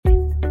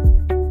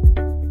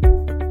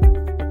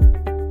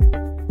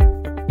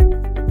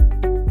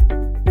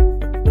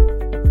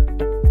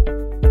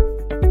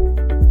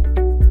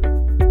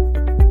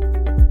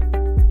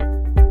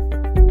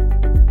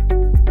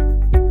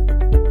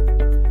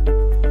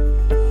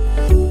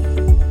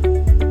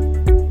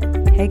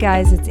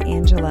guys, it's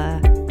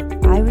Angela.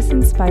 I was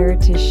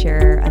inspired to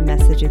share a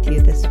message with you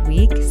this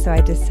week, so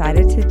I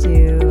decided to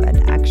do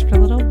an extra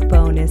little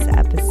bonus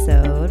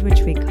episode, which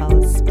we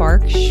call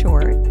Spark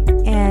Short.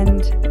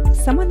 And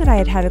someone that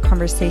I had a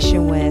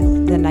conversation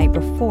with the night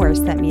before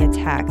sent me a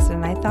text,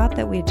 and I thought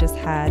that we just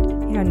had,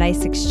 a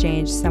nice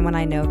exchange, someone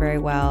I know very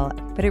well,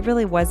 but it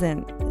really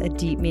wasn't a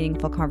deep,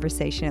 meaningful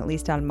conversation, at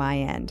least on my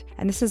end.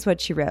 And this is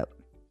what she wrote.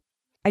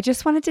 I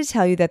just wanted to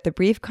tell you that the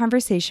brief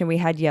conversation we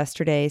had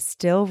yesterday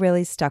still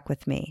really stuck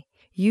with me.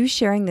 You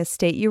sharing the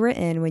state you were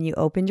in when you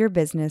opened your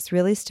business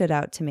really stood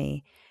out to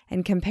me,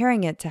 and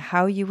comparing it to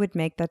how you would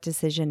make that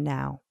decision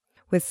now,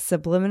 with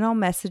subliminal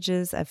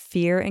messages of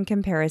fear and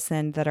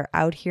comparison that are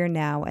out here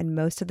now and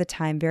most of the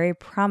time very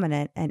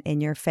prominent and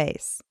in your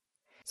face.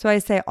 So I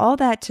say all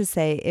that to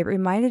say it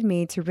reminded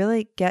me to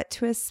really get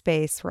to a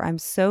space where I'm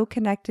so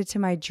connected to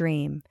my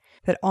dream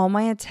that all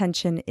my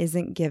attention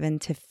isn't given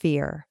to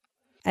fear.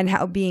 And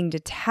how being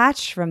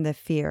detached from the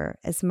fear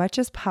as much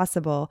as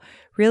possible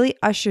really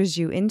ushers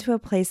you into a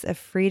place of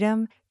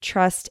freedom,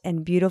 trust,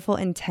 and beautiful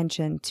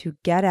intention to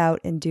get out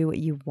and do what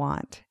you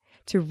want,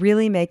 to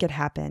really make it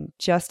happen,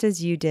 just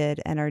as you did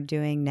and are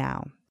doing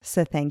now.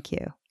 So thank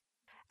you.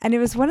 And it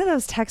was one of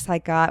those texts I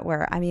got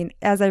where,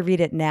 as I read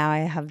it now, I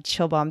have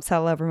chill bumps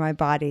all over my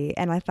body.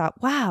 And I thought,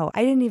 wow,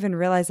 I didn't even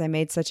realize I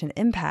made such an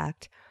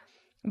impact.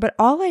 But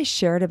all I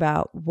shared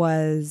about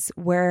was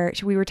where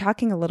we were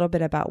talking a little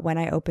bit about when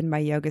I opened my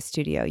yoga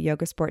studio,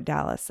 Yoga Sport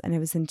Dallas, and it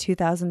was in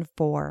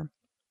 2004.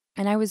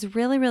 And I was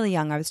really, really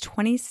young. I was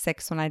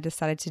 26 when I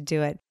decided to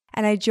do it.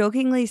 And I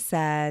jokingly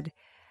said,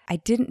 I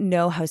didn't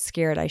know how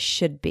scared I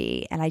should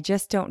be. And I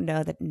just don't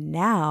know that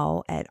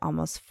now at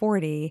almost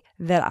 40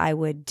 that I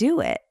would do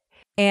it.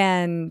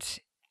 And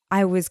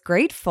I was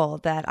grateful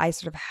that I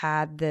sort of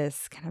had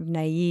this kind of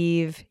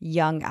naive,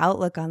 young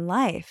outlook on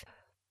life.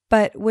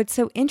 But what's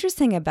so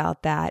interesting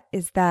about that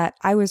is that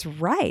I was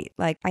right.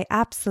 Like, I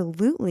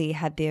absolutely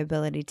had the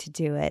ability to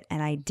do it,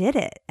 and I did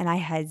it. And I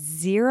had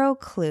zero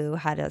clue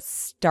how to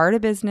start a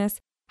business,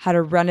 how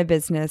to run a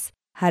business,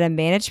 how to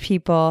manage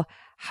people,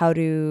 how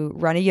to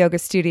run a yoga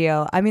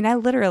studio. I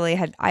literally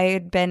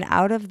had been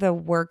out of the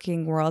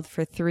working world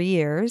for 3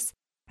 years,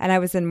 and I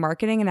was in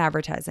marketing and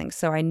advertising.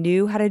 So I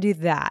knew how to do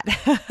that.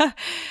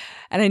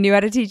 And I knew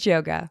how to teach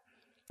yoga.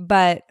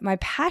 But my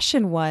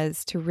passion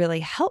was to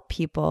really help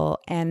people,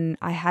 and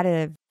I had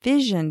a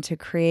vision to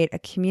create a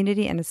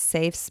community and a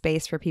safe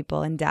space for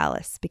people in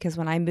Dallas, because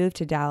when I moved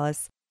to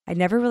Dallas, I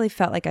never really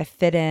felt like I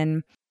fit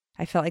in.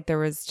 I felt like there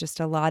was just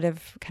a lot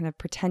of kind of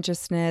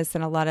pretentiousness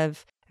and a lot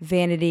of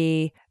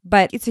vanity,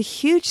 but it's a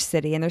huge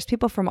city and there's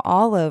people from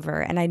all over,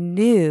 and I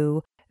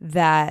knew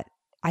that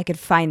I could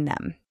find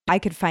them. I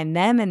could find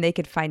them and they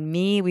could find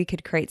me. We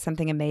could create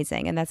something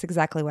amazing, and that's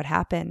exactly what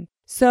happened.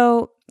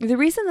 So the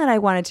reason that I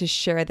wanted to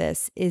share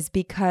this is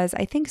because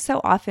I think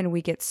so often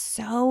we get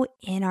so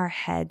in our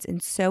heads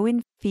and so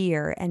in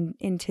fear, and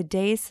in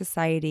today's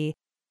society,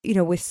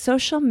 with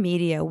social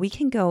media, we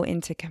can go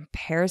into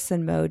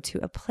comparison mode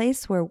to a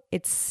place where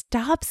it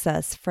stops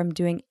us from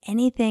doing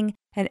anything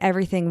and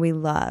everything we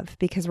love,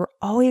 because we're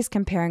always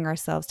comparing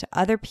ourselves to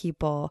other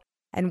people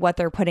and what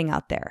they're putting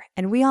out there.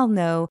 And we all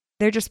know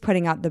they're just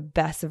putting out the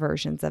best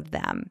versions of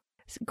them.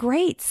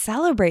 Great,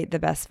 celebrate the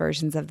best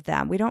versions of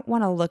them. We don't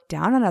want to look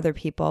down on other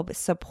people, but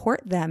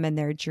support them in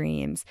their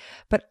dreams,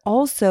 but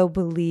also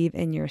believe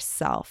in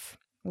yourself.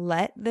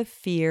 Let the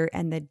fear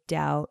and the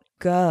doubt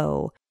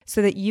go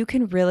so that you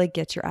can really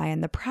get your eye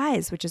on the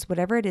prize, which is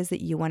whatever it is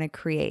that you want to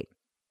create.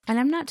 And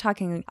I'm not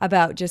talking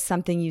about just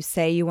something you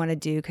say you want to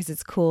do because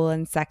it's cool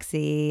and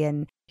sexy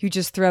and you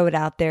just throw it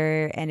out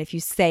there. And if you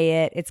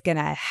say it, it's going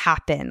to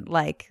happen.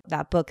 Like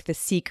that book, The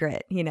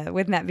Secret,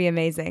 wouldn't that be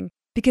amazing?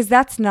 Because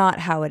that's not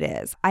how it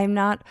is. I'm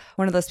not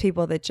one of those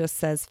people that just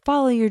says,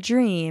 follow your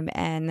dream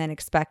and then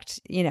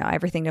expect,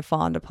 everything to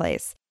fall into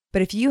place.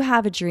 But if you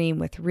have a dream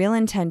with real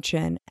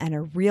intention and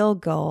a real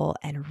goal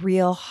and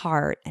real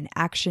heart and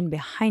action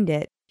behind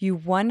it, you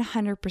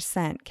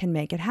 100% can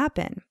make it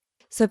happen.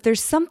 So if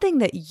there's something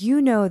that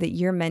you know that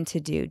you're meant to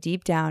do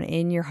deep down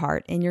in your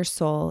heart, in your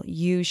soul,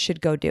 you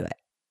should go do it.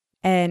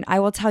 And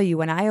I will tell you,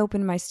 when I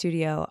opened my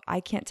studio,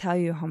 I can't tell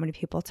you how many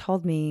people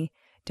told me,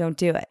 don't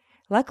do it.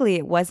 Luckily,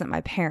 it wasn't my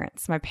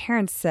parents. My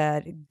parents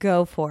said,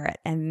 go for it.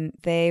 And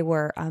they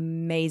were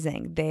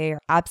amazing. They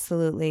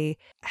absolutely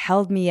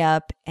held me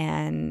up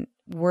and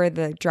were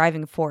the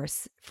driving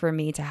force for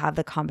me to have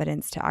the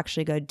confidence to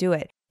actually go do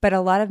it. But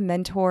a lot of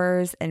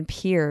mentors and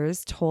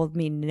peers told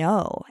me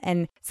no.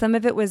 And some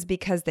of it was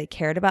because they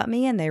cared about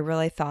me and they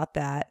really thought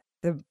that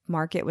the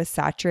market was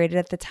saturated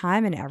at the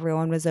time and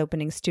everyone was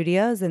opening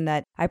studios and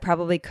that I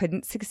probably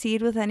couldn't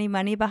succeed with any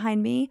money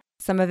behind me.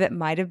 Some of it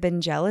might have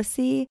been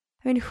jealousy.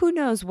 Who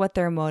knows what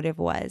their motive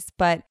was,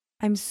 but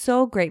I'm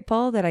so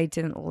grateful that I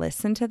didn't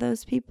listen to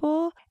those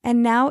people.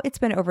 And now it's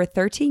been over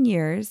 13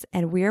 years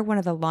and we are one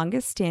of the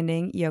longest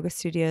standing yoga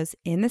studios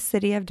in the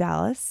city of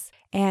Dallas.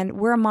 And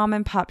we're a mom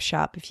and pop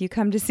shop. If you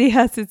come to see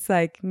us, it's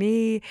like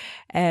me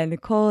and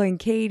Nicole and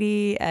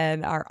Katie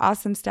and our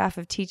awesome staff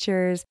of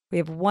teachers. We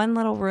have one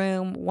little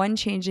room, one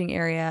changing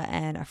area,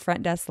 and a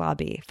front desk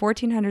lobby,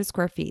 1,400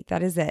 square feet.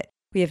 That is it.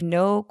 We have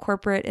no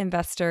corporate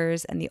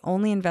investors, and the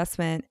only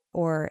investment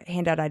or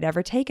handout I'd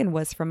ever taken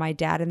was from my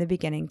dad in the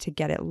beginning to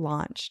get it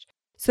launched.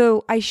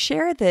 So I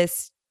share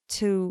this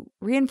to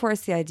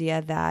reinforce the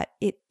idea that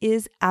it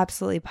is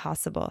absolutely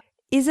possible.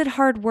 Is it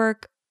hard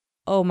work?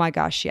 Oh my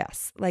gosh,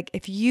 yes. Like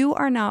if you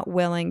are not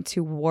willing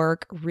to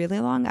work really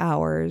long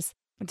hours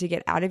to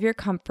get out of your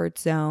comfort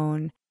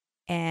zone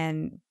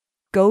and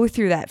go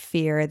through that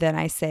fear, then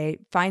I say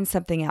find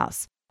something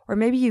else. Or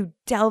maybe you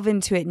delve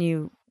into it and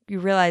you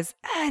realize,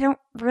 I don't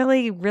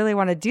really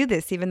want to do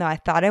this, even though I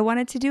thought I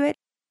wanted to do it.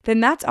 Then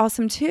that's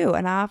awesome too.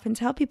 And I often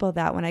tell people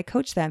that when I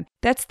coach them.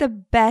 That's the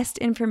best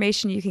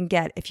information you can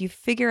get. If you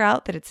figure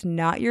out that it's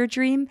not your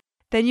dream,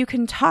 then you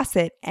can toss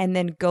it and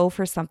then go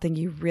for something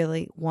you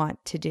really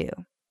want to do.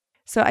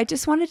 So I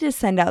just wanted to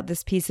send out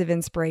this piece of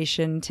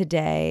inspiration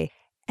today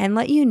and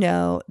let you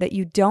know that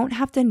you don't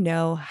have to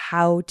know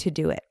how to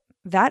do it.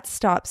 That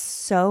stops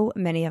so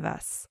many of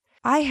us.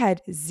 I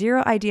had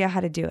zero idea how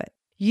to do it.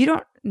 You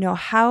don't know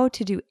how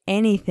to do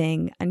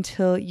anything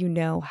until you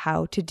know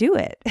how to do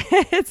it.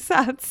 It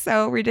sounds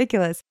so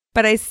ridiculous,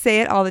 but I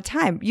say it all the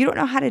time. You don't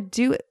know how to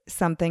do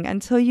something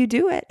until you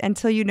do it,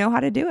 until you know how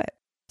to do it.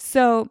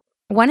 So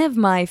one of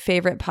my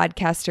favorite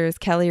podcasters,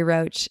 Kelly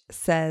Roach,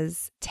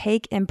 says,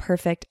 take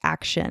imperfect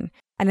action.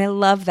 And I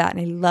love that.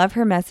 And I love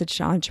her message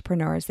to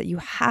entrepreneurs that you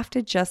have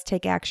to just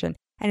take action.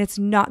 And it's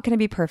not going to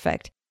be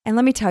perfect. And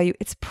let me tell you,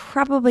 it's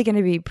probably going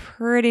to be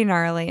pretty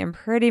gnarly and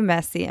pretty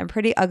messy and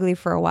pretty ugly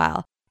for a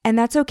while. And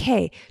that's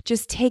okay.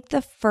 Just take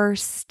the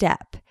first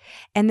step.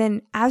 And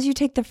then as you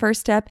take the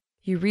first step,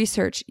 you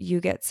research, you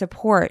get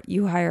support,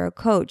 you hire a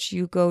coach,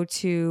 you go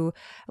to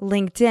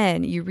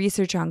LinkedIn, you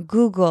research on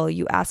Google,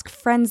 you ask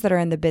friends that are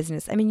in the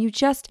business. I mean, you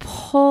just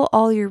pull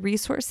all your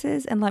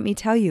resources, and let me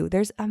tell you,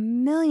 there's a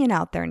million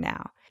out there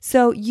now.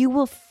 So you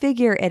will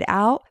figure it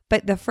out,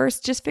 but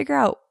just figure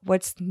out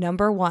what's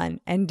number one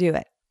and do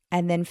it,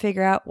 and then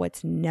figure out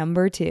what's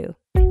number two.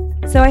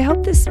 So I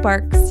hope this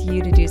sparks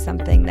you to do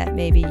something that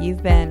maybe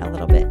you've been a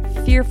little bit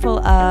fearful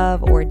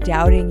of or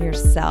doubting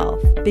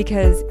yourself,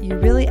 because you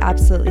really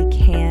absolutely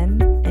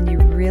can and you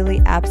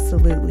really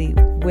absolutely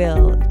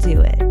will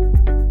do it.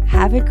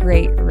 Have a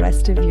great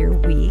rest of your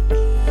week.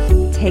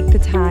 Take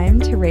the time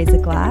to raise a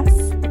glass,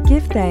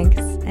 give thanks,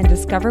 and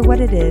discover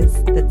what it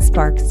is that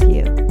sparks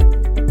you.